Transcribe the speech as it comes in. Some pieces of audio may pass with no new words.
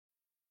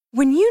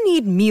When you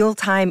need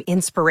mealtime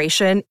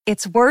inspiration,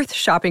 it's worth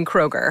shopping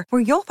Kroger,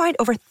 where you'll find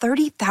over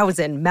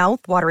 30,000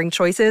 mouth-watering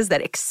choices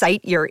that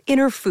excite your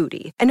inner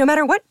foodie. And no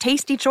matter what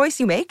tasty choice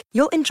you make,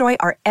 you'll enjoy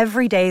our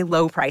everyday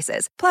low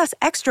prices, plus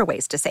extra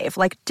ways to save,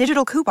 like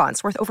digital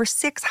coupons worth over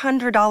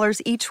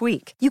 $600 each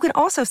week. You can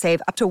also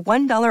save up to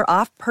 $1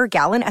 off per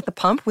gallon at the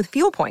pump with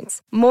fuel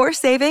points. More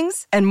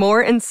savings and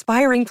more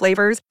inspiring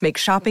flavors make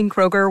shopping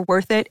Kroger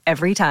worth it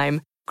every time.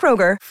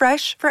 Kroger,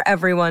 fresh for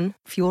everyone.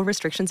 Fuel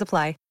restrictions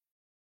apply.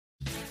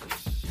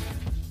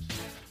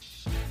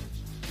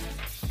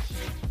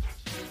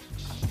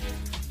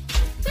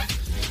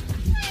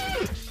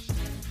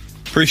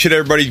 Appreciate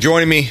everybody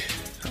joining me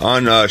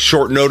on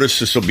short notice.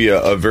 This will be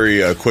a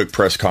very quick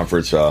press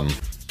conference. What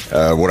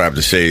I have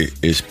to say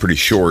is pretty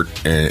short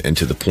and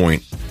to the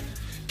point.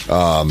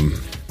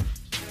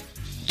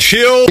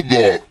 Chill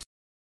the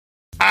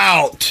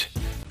out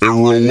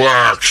and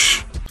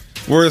relax.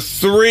 We're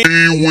 3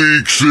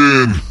 weeks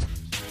in.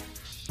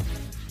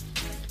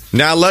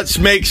 Now let's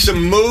make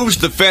some moves.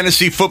 The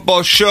Fantasy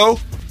Football Show,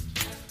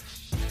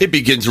 it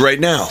begins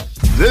right now.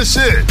 This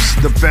is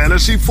the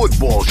Fantasy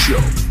Football Show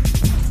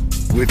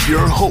with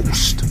your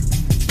host,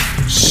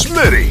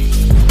 Smitty.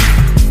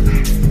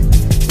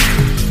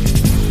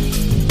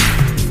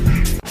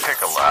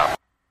 Take a lap.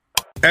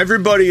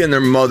 Everybody and their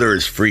mother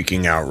is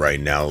freaking out right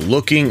now,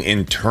 looking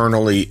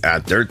internally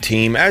at their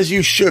team, as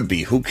you should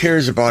be. Who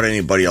cares about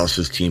anybody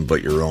else's team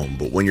but your own?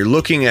 But when you're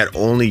looking at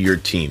only your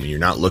team and you're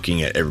not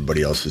looking at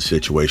everybody else's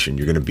situation,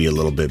 you're going to be a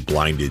little bit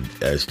blinded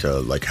as to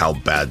like how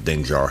bad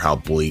things are, how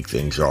bleak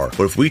things are.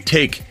 But if we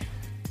take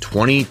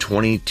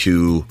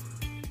 2022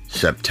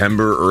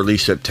 early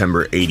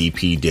September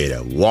ADP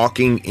data,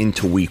 walking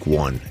into week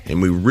 1, and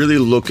we really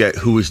look at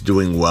who is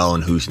doing well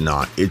and who's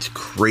not, it's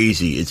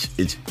crazy.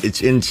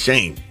 It's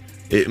insane.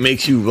 It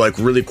makes you like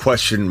really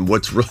question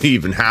what's really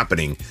even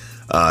happening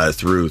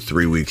through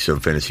 3 weeks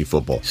of fantasy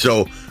football.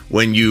 So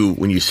when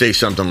you say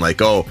something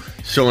like, oh,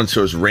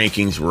 so-and-so's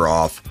rankings were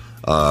off,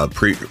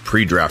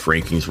 pre-draft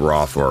rankings were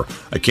off, or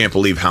I can't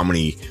believe how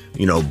many,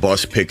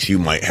 bust picks you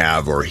might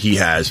have, or he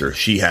has, or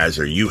she has,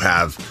 or you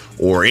have,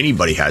 or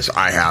anybody has,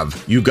 I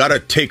have. You got to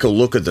take a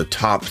look at the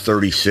top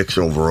 36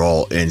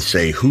 overall and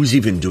say, who's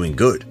even doing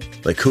good?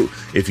 Like who,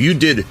 if you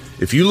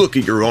look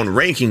at your own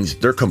rankings,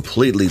 they're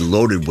completely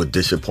loaded with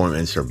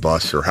disappointments or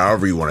busts, or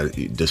however you want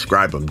to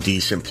describe them,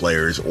 decent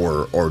players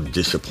or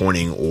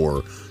disappointing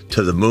or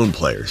to the moon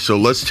players. So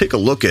let's take a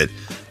look at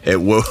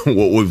what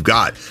we've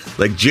got.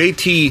 Like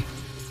JT,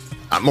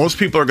 most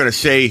people are going to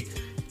say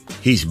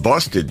he's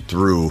busted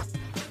through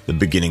the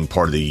beginning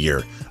part of the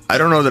year. I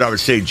don't know that I would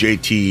say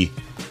JT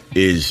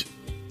is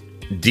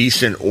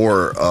decent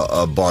or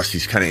a bust.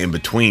 He's kind of in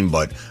between,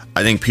 but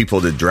I think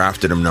people that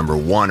drafted him number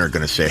 1 are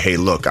going to say, hey,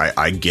 look,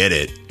 I get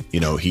it.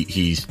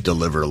 He's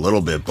delivered a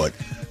little bit, but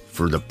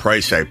for the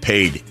price I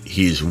paid,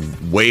 he's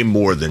way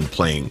more than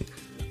playing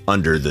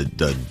under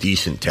the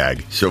decent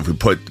tag. So if we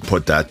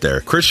put that there,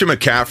 Christian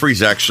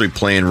McCaffrey's actually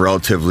playing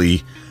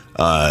relatively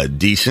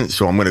decent.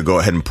 So I'm going to go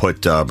ahead and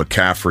put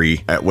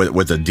McCaffrey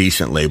with a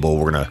decent label.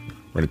 We're going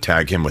to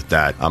tag him with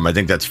that. I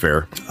think that's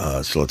fair.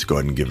 So let's go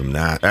ahead and give him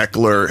that.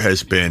 Eckler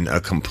has been a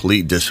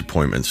complete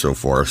disappointment so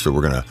far. So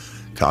we're going to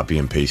copy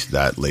and paste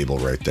that label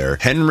right there.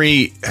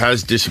 Henry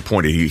has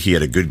disappointed. He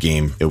had a good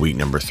game at week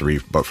number 3,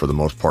 but for the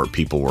most part,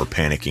 people were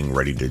panicking,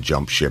 ready to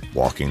jump ship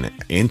walking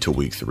into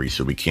week 3.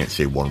 So we can't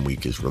say 1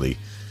 week has really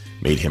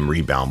made him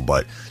rebound,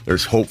 but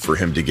there's hope for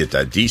him to get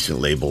that decent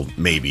label,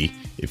 maybe,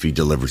 if he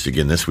delivers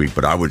again this week.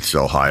 But I would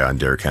sell high on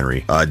Derrick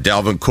Henry.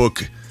 Dalvin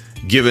Cook,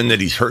 given that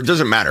he's hurt,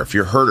 doesn't matter if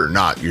you're hurt or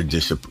not, you're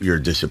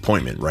a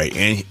disappointment, right?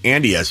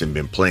 And he hasn't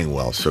been playing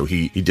well. So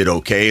he did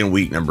okay in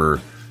week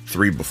number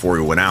 3 before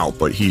he went out,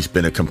 but he's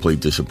been a complete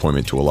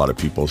disappointment to a lot of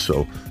people.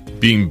 So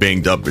being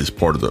banged up is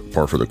par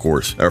for the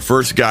course. Our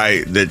first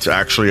guy that's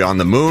actually on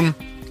the moon,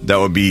 that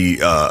would be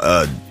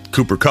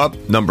Cooper Kupp,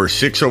 number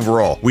 6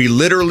 overall. We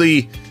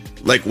literally,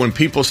 like when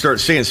people start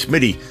saying,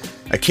 Smitty,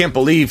 I can't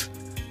believe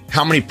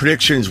how many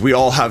predictions we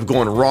all have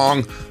going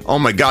wrong. Oh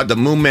my God, the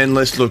Moon Man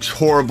list looks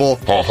horrible.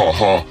 Ha ha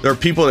ha. There are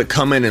people that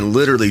come in and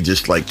literally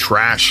just like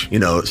trash,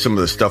 some of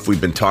the stuff we've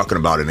been talking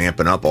about and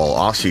amping up all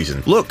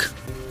offseason. Look,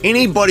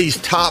 anybody's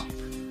top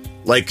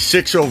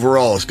 6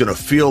 overall is going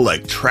to feel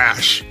like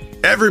trash.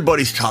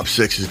 Everybody's top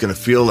 6 is going to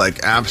feel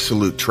like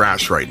absolute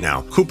trash right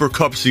now. Cooper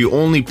Kupp's the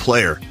only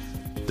player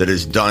that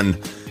has done,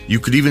 you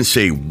could even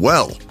say,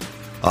 well.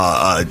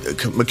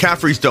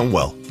 McCaffrey's done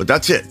well, but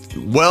that's it.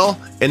 Well,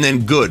 and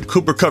then good.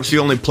 Cooper Kupp's the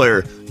only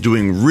player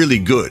doing really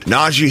good.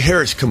 Najee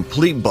Harris,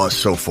 complete bust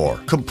so far.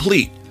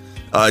 Complete.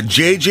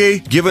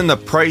 JJ, given the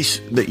price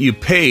that you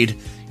paid,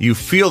 you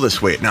feel this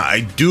way. Now,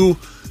 I do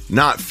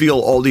not feel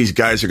all these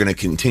guys are going to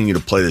continue to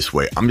play this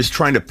way. I'm just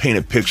trying to paint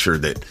a picture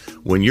that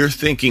when you're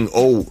thinking,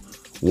 oh,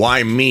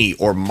 why me,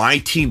 or my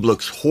team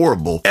looks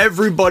horrible,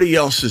 everybody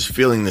else is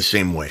feeling the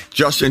same way.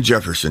 Justin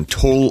Jefferson,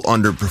 total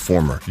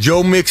underperformer.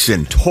 Joe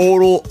Mixon,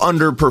 total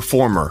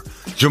underperformer.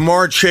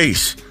 Jamar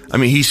Chase,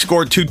 he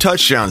scored 2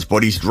 touchdowns,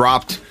 but he's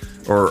dropped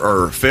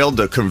or failed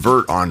to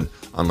convert on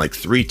on like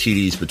 3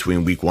 TDs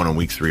between week 1 and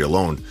week 3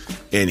 alone,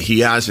 and he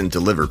hasn't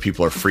delivered.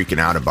 People are freaking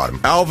out about him.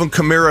 Alvin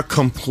Kamara,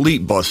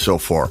 complete bust so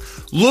far.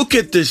 Look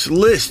at this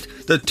list.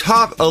 The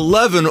top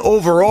 11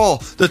 overall,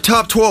 the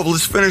top 12.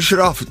 Let's finish it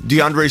off.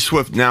 DeAndre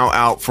Swift now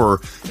out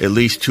for at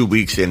least 2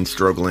 weeks and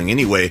struggling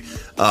anyway.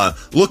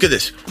 Look at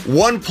this.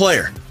 One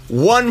player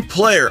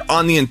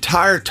on the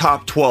entire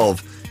top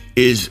 12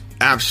 is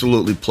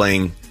absolutely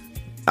playing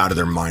out of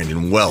their mind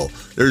and well.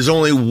 There's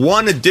only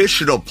one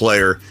additional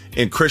player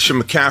in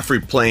Christian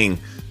McCaffrey playing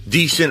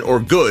decent or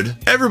good.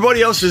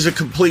 Everybody else is a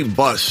complete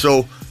bust.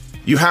 So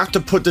you have to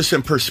put this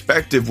in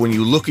perspective when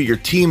you look at your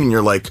team and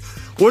you're like,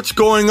 what's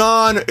going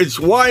on? It's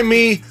why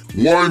me?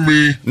 Why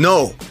me?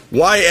 No,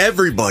 why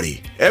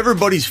everybody?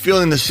 Everybody's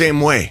feeling the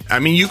same way. I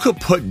mean, you could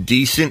put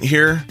decent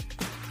here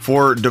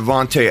for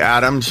Davante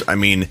Adams. I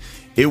mean,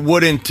 it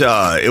wouldn't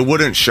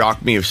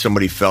shock me if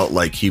somebody felt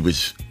like he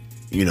was,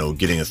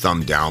 getting a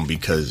thumb down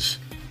because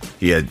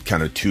he had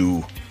kind of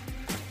 2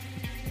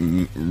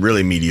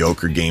 really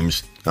mediocre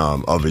games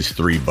of his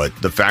 3. But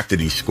the fact that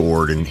he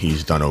scored and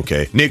he's done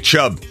okay. Nick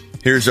Chubb.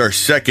 Here's our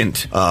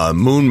second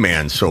Moon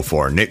Man so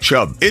far, Nick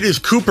Chubb. It is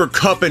Cooper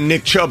Kupp and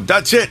Nick Chubb.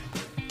 That's it.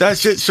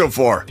 That's it so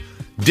far.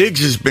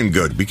 Diggs has been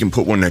good. We can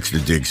put one next to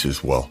Diggs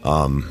as well.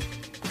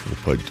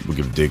 We'll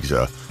give Diggs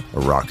a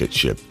rocket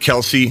ship.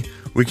 Kelsey,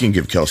 we can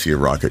give Kelsey a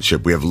rocket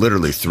ship. We have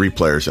literally 3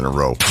 players in a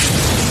row.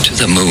 To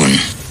the moon.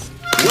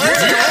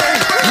 Let's go!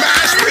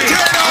 Mashed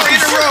potato! 3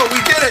 in a row.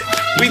 We did it.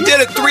 We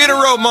did it. 3 in a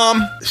row,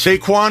 Mom.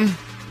 Saquon,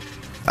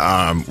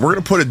 we're going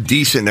to put a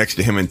decent next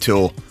to him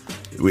until...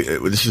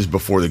 this is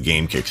before the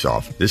game kicks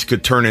off. This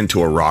could turn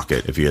into a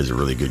rocket if he has a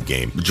really good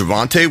game.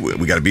 Javonte,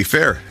 we got to be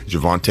fair.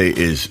 Javonte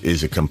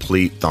is a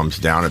complete thumbs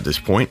down at this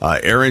point.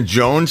 Aaron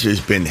Jones has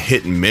been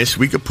hit and miss.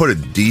 We could put a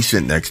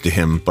decent next to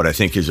him, but I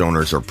think his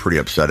owners are pretty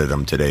upset at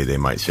him today. They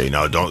might say,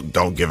 no,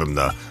 don't give him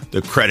the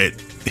credit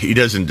he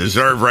doesn't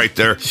deserve right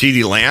there.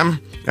 CeeDee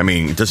Lamb, I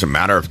mean, it doesn't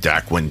matter if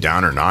Dak went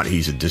down or not.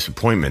 He's a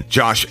disappointment.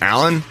 Josh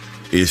Allen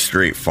is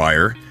straight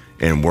fire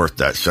and worth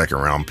that second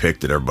round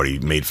pick that everybody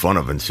made fun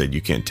of and said you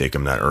can't take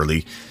him that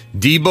early.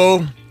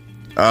 Debo,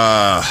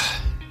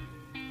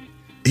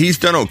 he's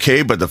done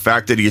okay, but the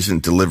fact that he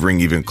isn't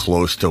delivering even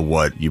close to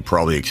what you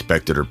probably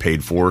expected or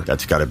paid for,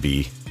 that's got to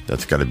be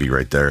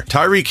right there.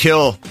 Tyreek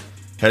Hill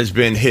has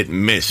been hit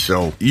and miss,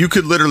 so you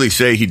could literally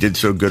say he did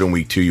so good in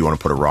week 2, you want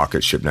to put a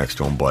rocket ship next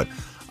to him, but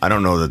I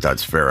don't know that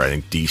that's fair. I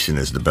think decent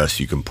is the best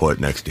you can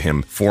put next to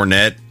him.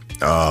 Fournette,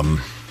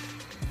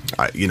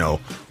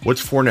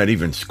 what's Fournette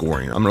even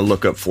scoring? I'm going to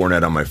look up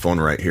Fournette on my phone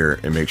right here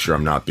and make sure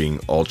I'm not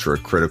being ultra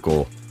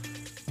critical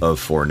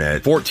of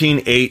Fournette.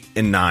 14, 8,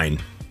 and 9.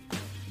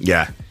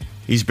 Yeah,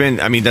 he's been,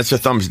 that's a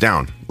thumbs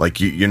down. Like,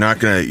 you're not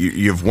going to,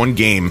 you have one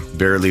game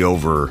barely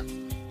over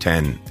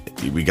 10.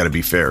 We got to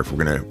be fair. If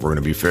we're going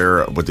to be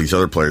fair with these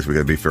other players, we got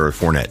to be fair with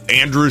Fournette.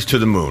 Andrews to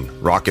the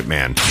moon. Rocket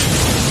Man.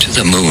 To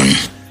the moon.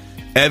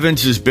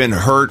 Evans has been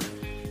hurt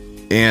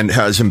and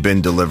hasn't been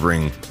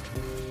delivering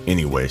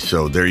anyway,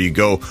 so there you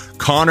go.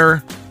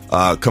 Connor,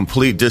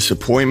 complete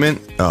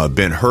disappointment,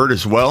 been hurt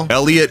as well.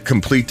 Elliott,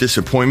 complete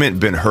disappointment,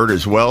 been hurt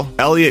as well.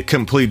 Elliott,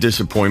 complete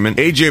disappointment.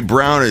 AJ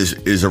Brown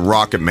is a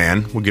rocket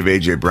man. We'll give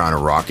AJ Brown a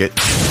rocket.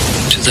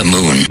 To the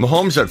moon.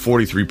 Mahomes had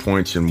 43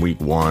 points in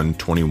week 1,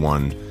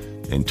 21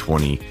 and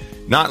 20.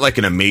 Not like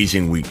an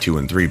amazing week 2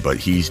 and 3, but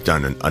he's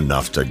done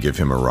enough to give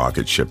him a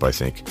rocket ship, I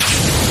think.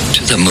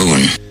 To the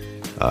moon.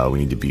 We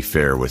need to be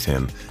fair with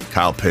him.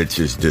 Kyle Pitts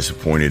is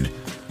disappointed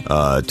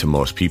to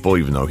most people,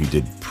 even though he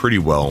did pretty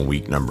well in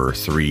week number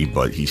 3,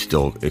 but he's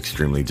still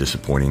extremely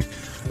disappointing.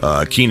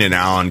 Keenan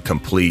Allen,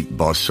 complete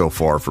bust so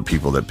far for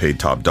people that paid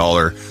top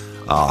dollar.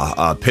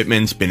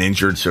 Pittman's been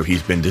injured, so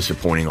he's been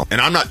disappointing.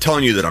 And I'm not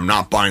telling you that I'm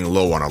not buying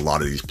low on a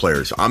lot of these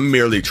players. I'm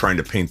merely trying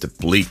to paint the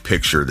bleak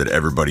picture that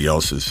everybody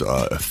else is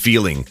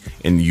feeling,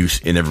 and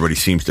everybody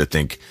seems to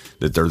think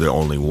that they're the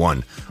only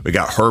one. We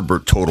got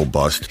Herbert, total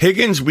bust.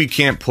 Higgins, we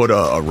can't put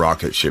a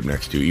rocket ship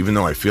next to, even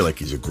though I feel like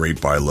he's a great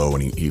buy low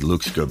and he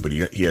looks good, but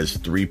he has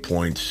 3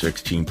 points,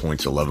 16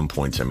 points, 11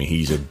 points. I mean,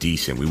 he's a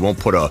decent. We won't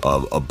put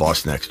a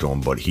bust next to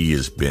him, but he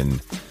has been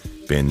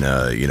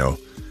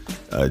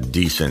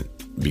decent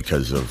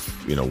because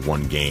of,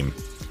 one game.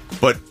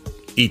 But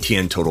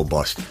ETN, total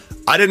bust.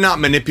 I did not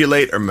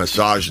manipulate or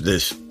massage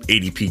this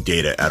ADP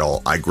data at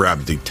all. I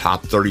grabbed the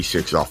top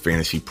 36 off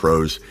Fantasy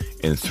Pros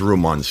and threw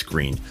them on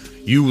screen.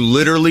 You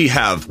literally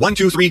have 1,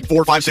 2, 3,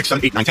 4, 5, 6,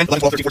 7, 8, 9, 10, 11,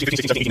 12, 13, 14, 15,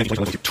 16, 17, 18,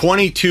 19, 20,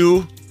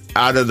 22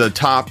 out of the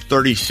top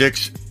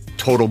 36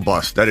 total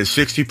bust. That is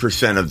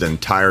 60% of the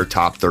entire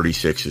top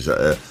 36 is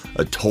a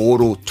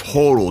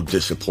total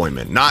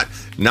disappointment. Not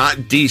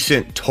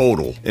decent,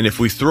 total. And if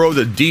we throw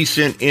the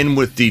decent in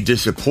with the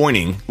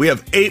disappointing, we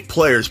have 8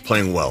 players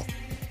playing well.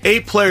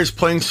 8 players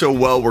playing so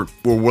well, we're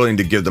willing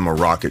to give them a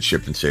rocket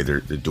ship and say they're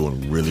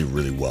doing really,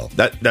 really well.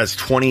 That's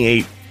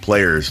 28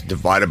 players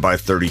divided by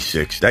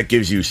 36. That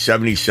gives you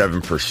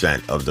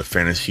 77% of the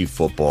fantasy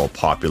football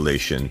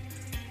population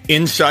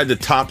inside the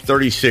top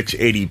 36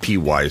 ADP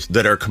wise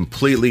that are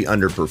completely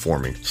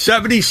underperforming.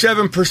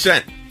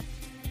 77%.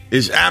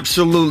 is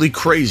absolutely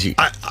crazy.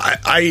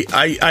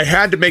 I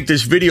had to make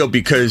this video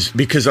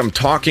because I'm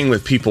talking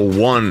with people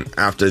one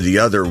after the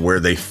other where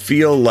they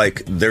feel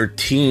like their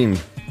team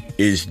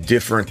is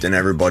different than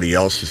everybody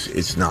else's.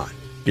 It's not.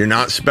 You're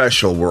not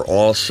special. We're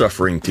all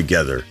suffering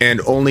together.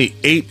 And only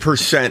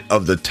 8%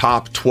 of the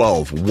top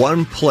 12,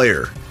 one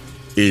player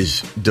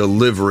is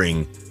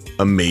delivering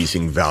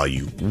amazing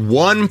value.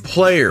 One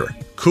player,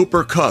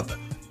 Cooper Kupp,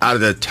 out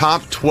of the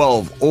top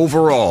 12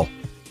 overall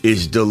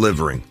is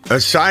delivering.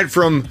 Aside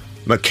from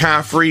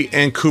McCaffrey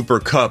and Cooper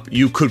Kupp,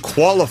 you could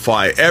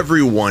qualify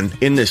everyone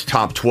in this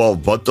top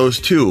 12 but those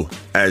two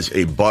as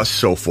a bust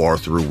so far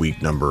through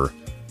week number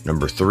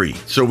 3.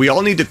 So we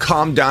all need to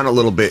calm down a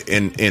little bit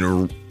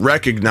and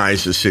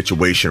recognize the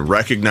situation,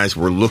 recognize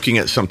we're looking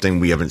at something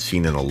we haven't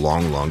seen in a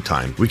long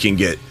time. We can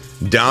get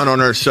down on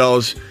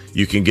ourselves.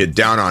 You can get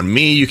down on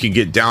me. You can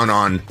get down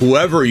on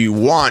whoever you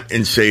want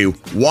and say,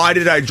 why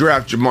did I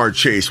draft Jamar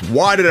Chase?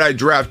 Why did I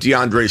draft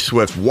DeAndre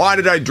Swift? Why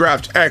did I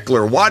draft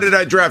Eckler? Why did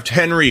I draft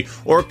Henry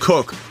or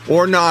Cook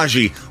or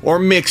Najee or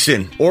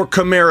Mixon or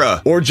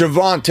Kamara or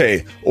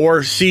Javonte or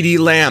CeeDee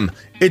Lamb?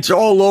 It's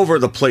all over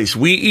the place.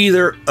 We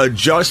either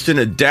adjust and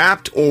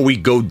adapt or we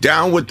go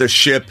down with the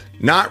ship,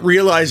 not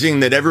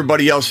realizing that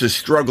everybody else is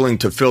struggling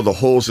to fill the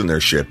holes in their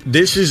ship.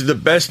 This is the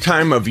best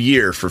time of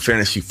year for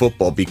fantasy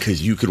football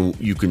because you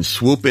can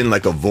swoop in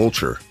like a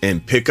vulture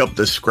and pick up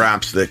the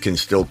scraps that can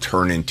still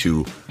turn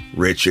into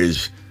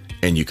riches,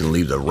 and you can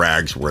leave the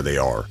rags where they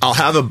are. I'll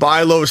have a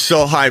buy low,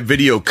 sell high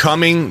video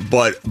coming,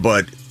 but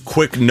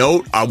quick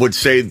note, I would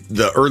say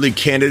the early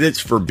candidates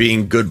for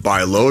being good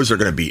buy lows are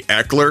going to be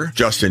Eckler,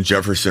 Justin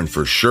Jefferson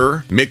for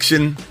sure.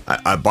 Mixon,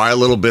 I buy a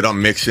little bit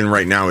on Mixon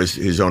right now.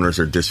 His owners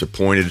are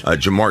disappointed.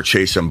 Jamar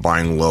Chase, I'm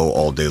buying low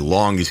all day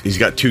long. He's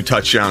got 2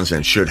 touchdowns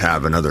and should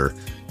have another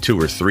 2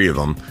 or 3 of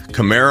them.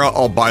 Kamara,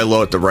 I'll buy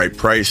low at the right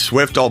price.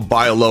 Swift, I'll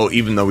buy low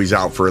even though he's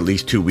out for at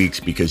least 2 weeks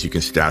because you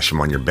can stash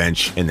him on your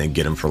bench and then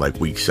get him for like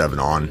week 7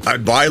 on.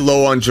 I'd buy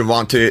low on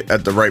Javonte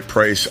at the right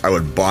price. I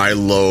would buy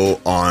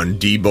low on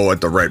Debo at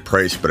the right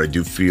price, but I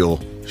do feel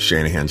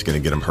Shanahan's going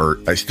to get him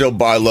hurt. I still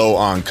buy low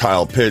on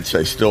Kyle Pitts.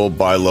 I still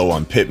buy low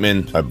on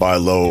Pittman. I buy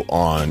low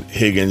on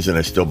Higgins, and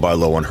I still buy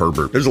low on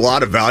Herbert. There's a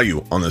lot of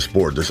value on this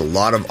board. There's a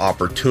lot of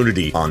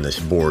opportunity on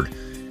this board.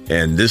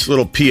 And this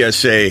little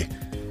PSA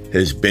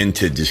has been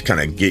to just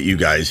kind of get you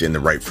guys in the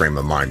right frame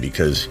of mind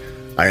because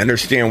I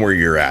understand where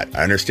you're at.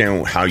 I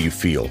understand how you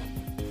feel,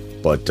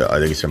 but I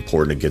think it's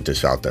important to get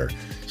this out there.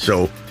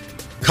 So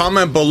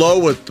comment below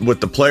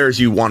with the players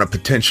you want to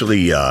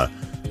potentially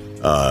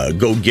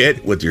go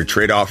get with your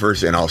trade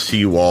offers, and I'll see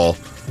you all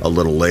a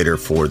little later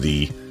for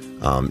the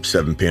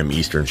 7 p.m.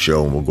 Eastern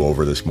show, and we'll go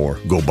over this more.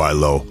 Go buy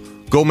low.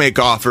 Go make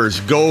offers.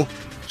 Go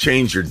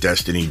change your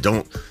destiny.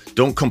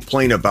 Don't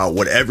complain about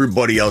what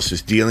everybody else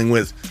is dealing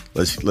with.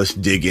 Let's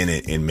dig in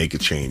it and make a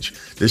change.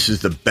 This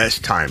is the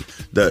best time.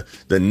 The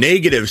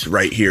negatives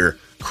right here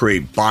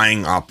create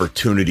buying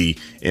opportunity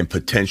and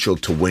potential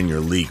to win your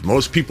league.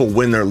 Most people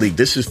win their league.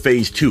 This is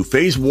phase 2.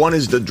 Phase 1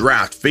 is the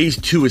draft. Phase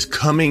 2 is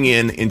coming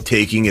in and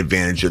taking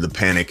advantage of the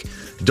panic.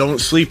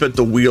 Don't sleep at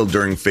the wheel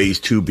during phase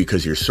 2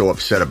 because you're so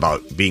upset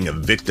about being a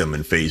victim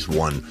in phase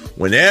 1.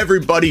 When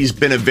everybody's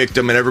been a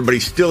victim and everybody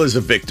still is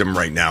a victim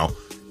right now,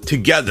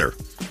 together.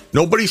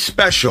 Nobody's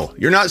special.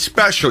 You're not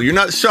special. You're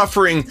not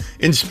suffering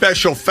in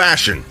special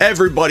fashion.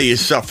 Everybody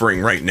is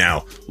suffering right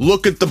now.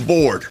 Look at the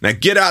board. Now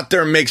get out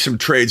there and make some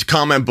trades.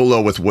 Comment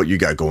below with what you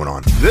got going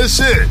on.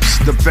 This is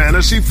the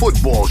Fantasy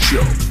Football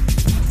Show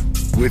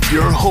with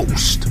your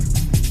host,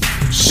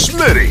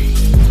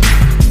 Smitty.